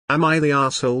Am I the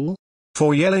asshole?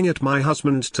 For yelling at my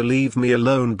husband to leave me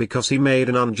alone because he made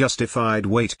an unjustified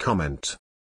weight comment.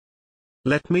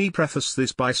 Let me preface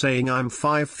this by saying I'm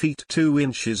 5 feet 2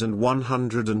 inches and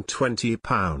 120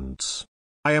 pounds.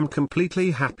 I am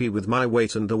completely happy with my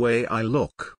weight and the way I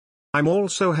look. I'm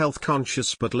also health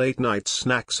conscious, but late night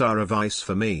snacks are a vice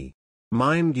for me.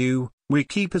 Mind you, we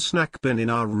keep a snack bin in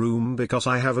our room because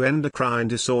I have an endocrine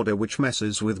disorder which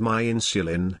messes with my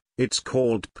insulin. It's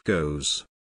called PCOS.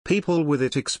 People with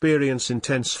it experience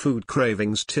intense food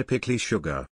cravings, typically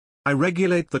sugar. I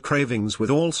regulate the cravings with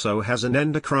also has an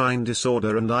endocrine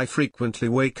disorder, and I frequently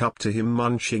wake up to him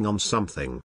munching on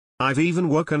something. I've even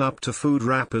woken up to food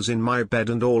wrappers in my bed,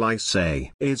 and all I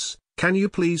say is, "Can you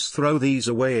please throw these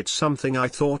away?" It's something I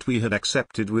thought we had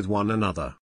accepted with one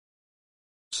another.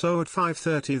 So at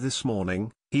 5:30 this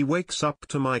morning, he wakes up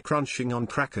to my crunching on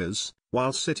crackers,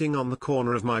 while sitting on the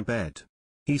corner of my bed.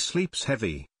 He sleeps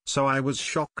heavy, so I was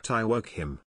shocked I woke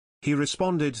him. He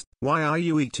responded, "Why are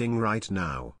you eating right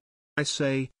now?" I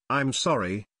say, "I'm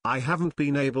sorry, I haven't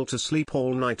been able to sleep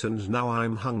all night and now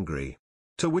I'm hungry."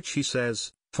 To which he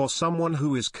says, "For someone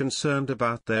who is concerned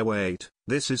about their weight,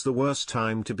 this is the worst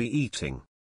time to be eating."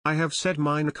 I have said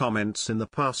minor comments in the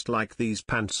past like, "These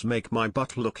pants make my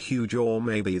butt look huge," or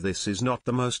maybe, "This is not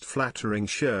the most flattering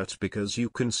shirt because you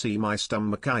can see my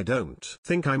stomach. I don't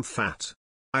think I'm fat."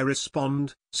 I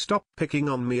respond, "Stop picking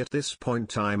on me at this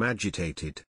point, I'm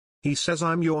agitated." He says,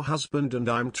 "I'm your husband and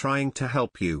I'm trying to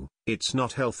help you, it's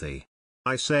not healthy."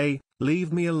 I say,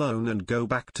 "Leave me alone and go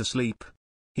back to sleep."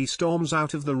 He storms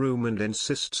out of the room and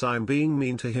insists I'm being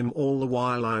mean to him, all the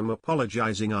while I'm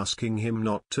apologizing, asking him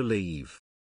not to leave.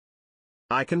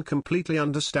 I can completely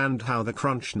understand how the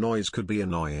crunch noise could be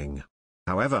annoying.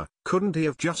 However, couldn't he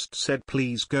have just said,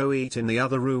 "Please go eat in the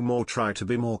other room," or try to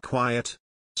be more quiet?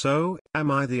 So,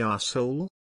 am I the asshole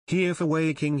here for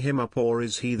waking him up, or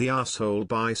is he the asshole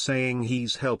by saying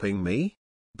he's helping me?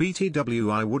 BTW,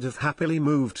 I would have happily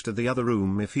moved to the other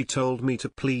room if he told me to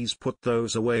please put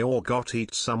those away or got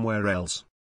eat somewhere else.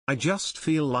 I just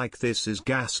feel like this is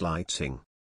gaslighting.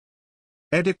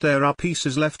 Edit: there are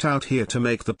pieces left out here to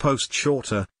make the post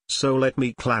shorter, so let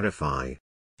me clarify.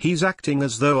 He's acting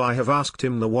as though I have asked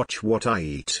him to watch what I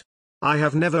eat. I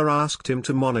have never asked him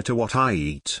to monitor what I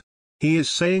eat. He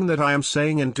is saying that I am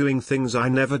saying and doing things I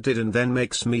never did, and then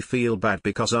makes me feel bad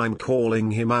because I'm calling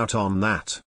him out on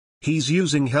that. He's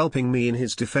using helping me in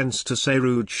his defense to say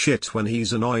rude shit when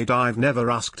he's annoyed I've never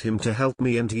asked him to help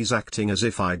me, and he's acting as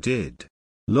if I did.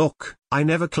 Look, I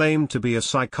never claimed to be a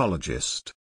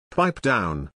psychologist. Pipe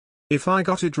down. If I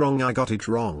got it wrong, I got it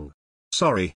wrong.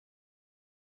 Sorry.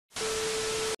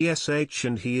 ESH,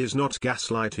 and he is not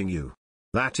gaslighting you.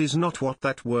 That is not what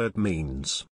that word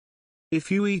means. If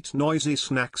you eat noisy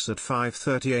snacks at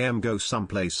 5:30 AM, go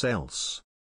someplace else.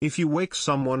 If you wake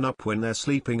someone up when they're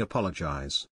sleeping,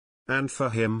 apologize. And for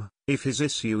him, if his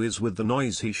issue is with the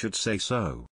noise, he should say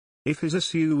so. If his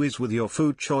issue is with your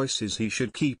food choices, he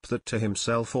should keep that to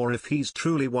himself, or if he's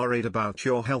truly worried about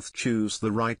your health, choose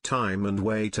the right time and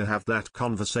way to have that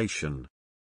conversation.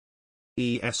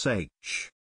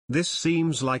 ESH. This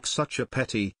seems like such a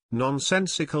petty,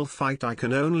 nonsensical fight. I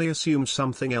can only assume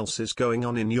something else is going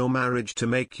on in your marriage to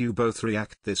make you both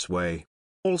react this way.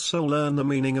 Also, learn the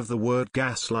meaning of the word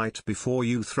gaslight before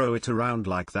you throw it around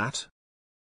like that.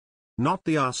 Not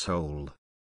the asshole.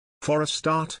 For a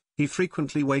start, he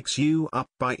frequently wakes you up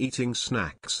by eating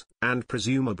snacks, and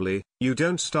presumably, you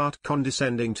don't start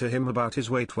condescending to him about his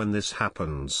weight when this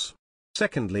happens.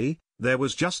 Secondly, there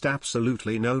was just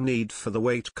absolutely no need for the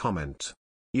weight comment.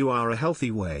 You are a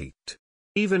healthy weight.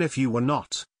 Even if you were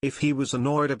not, if he was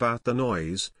annoyed about the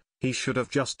noise, he should have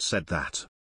just said that.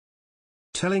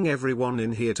 Telling everyone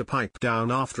in here to pipe down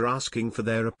after asking for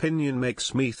their opinion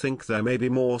makes me think there may be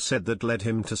more said that led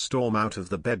him to storm out of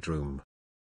the bedroom.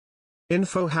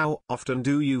 Info: how often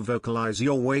do you vocalize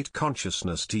your weight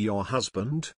consciousness to your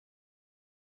husband?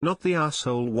 Not the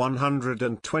asshole.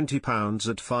 120 pounds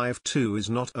at 5'2" is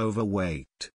not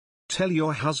overweight. Tell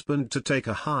your husband to take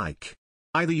a hike.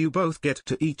 Either you both get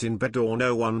to eat in bed or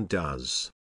no one does.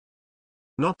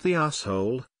 Not the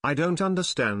asshole. I don't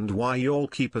understand why y'all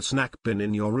keep a snack bin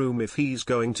in your room if he's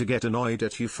going to get annoyed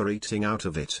at you for eating out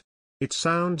of it. It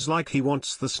sounds like he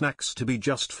wants the snacks to be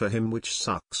just for him, which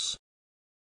sucks.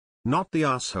 Not the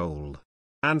asshole.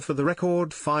 And for the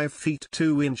record, 5 feet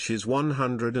 2 inches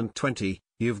 120,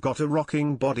 you've got a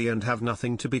rocking body and have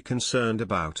nothing to be concerned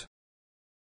about.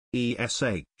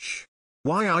 ESH.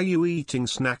 Why are you eating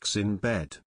snacks in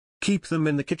bed? Keep them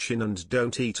in the kitchen and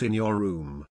don't eat in your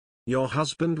room. Your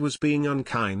husband was being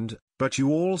unkind, but you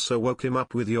also woke him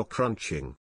up with your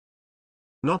crunching.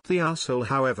 Not the asshole.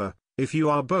 However, If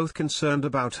you are both concerned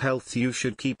about health, you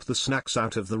should keep the snacks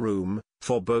out of the room,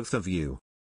 for both of you.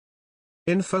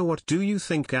 Info: what do you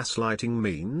think gaslighting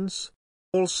means?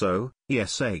 Also,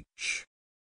 ESH.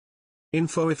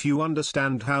 Info: if you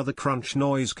understand how the crunch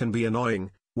noise can be annoying,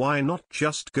 why not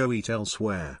just go eat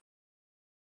elsewhere?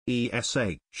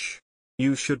 ESH.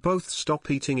 You should both stop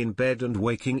eating in bed and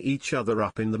waking each other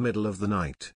up in the middle of the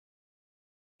night.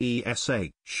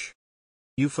 ESH.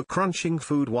 You for crunching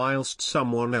food whilst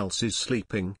someone else is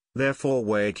sleeping, therefore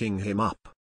waking him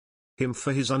up. Him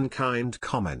for his unkind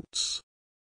comments.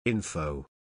 Info: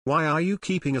 why are you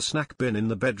keeping a snack bin in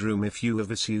the bedroom if you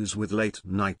have issues with late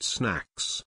night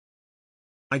snacks?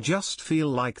 I just feel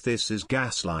like this is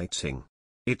gaslighting.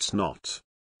 It's not.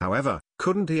 However,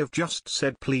 couldn't he have just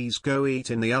said please go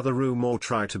eat in the other room or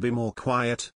try to be more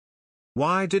quiet?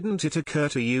 Why didn't it occur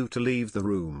to you to leave the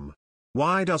room?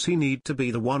 Why does he need to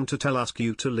be the one to tell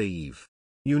you to leave?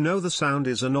 You know the sound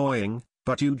is annoying,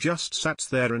 but you just sat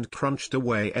there and crunched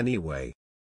away anyway.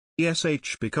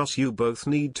 ESH because you both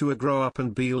need to grow up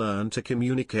and learn to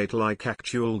communicate like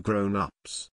actual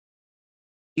grown-ups.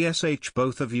 ESH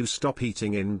both of you stop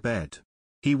eating in bed.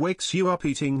 He wakes you up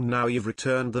eating, now you've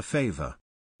returned the favor.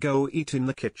 Go eat in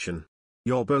the kitchen.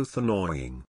 You're both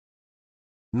annoying.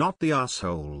 Not the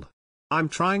asshole. I'm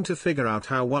trying to figure out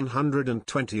how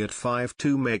 120 at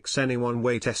 5'2" makes anyone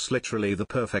weight literally the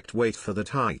perfect weight for that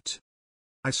height.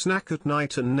 I snack at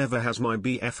night and never has my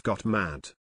BF got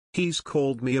mad. He's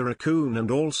called me a raccoon and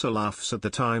also laughs at the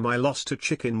time I lost a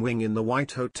chicken wing in the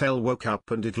White Hotel, woke up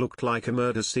and it looked like a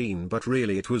murder scene, but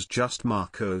really it was just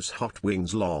Marco's hot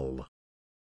wings, lol.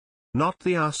 Not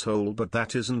the asshole, but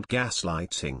that isn't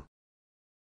gaslighting.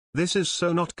 This is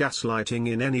so not gaslighting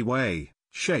in any way,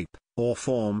 shape, or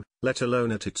form, let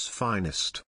alone at its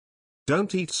finest.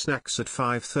 Don't eat snacks at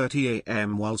 5:30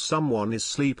 AM while someone is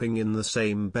sleeping in the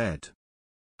same bed.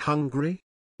 Hungry?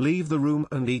 Leave the room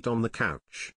and eat on the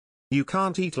couch. You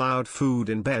can't eat loud food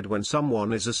in bed when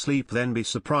someone is asleep, then be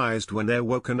surprised when they're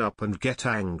woken up and get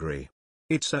angry.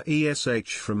 It's a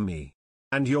ESH from me.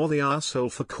 And you're the asshole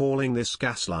for calling this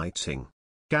gaslighting.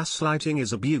 Gaslighting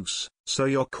is abuse, so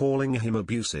you're calling him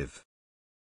abusive.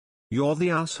 You're the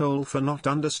asshole for not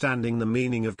understanding the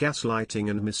meaning of gaslighting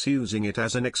and misusing it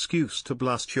as an excuse to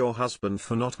blast your husband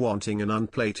for not wanting an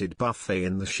unplated buffet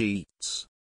in the sheets.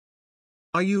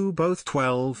 Are you both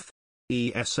 12?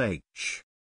 ESH.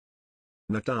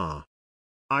 Natar.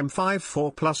 I'm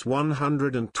 5'4" plus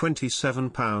 127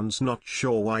 pounds, not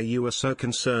sure why you are so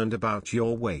concerned about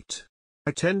your weight.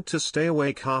 I tend to stay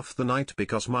awake half the night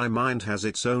because my mind has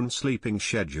its own sleeping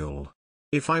schedule.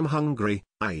 If I'm hungry,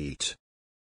 I eat.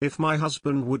 If my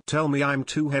husband would tell me I'm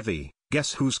too heavy,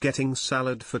 guess who's getting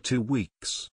salad for 2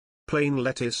 weeks? Plain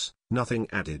lettuce, nothing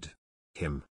added.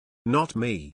 Him. Not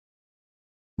me.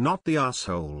 Not the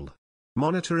asshole.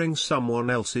 Monitoring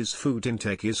someone else's food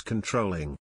intake is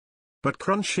controlling. But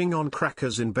crunching on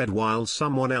crackers in bed while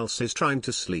someone else is trying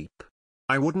to sleep?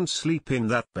 I wouldn't sleep in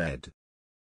that bed.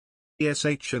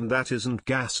 ESH, and that isn't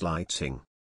gaslighting.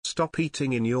 Stop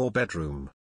eating in your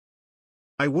bedroom.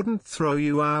 I wouldn't throw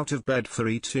you out of bed for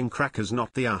eating crackers,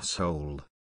 not the asshole.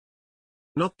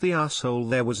 Not the asshole,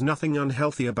 there was nothing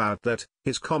unhealthy about that,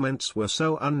 his comments were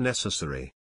so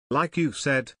unnecessary. Like you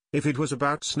said, if it was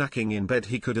about snacking in bed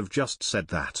he could have just said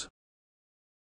that.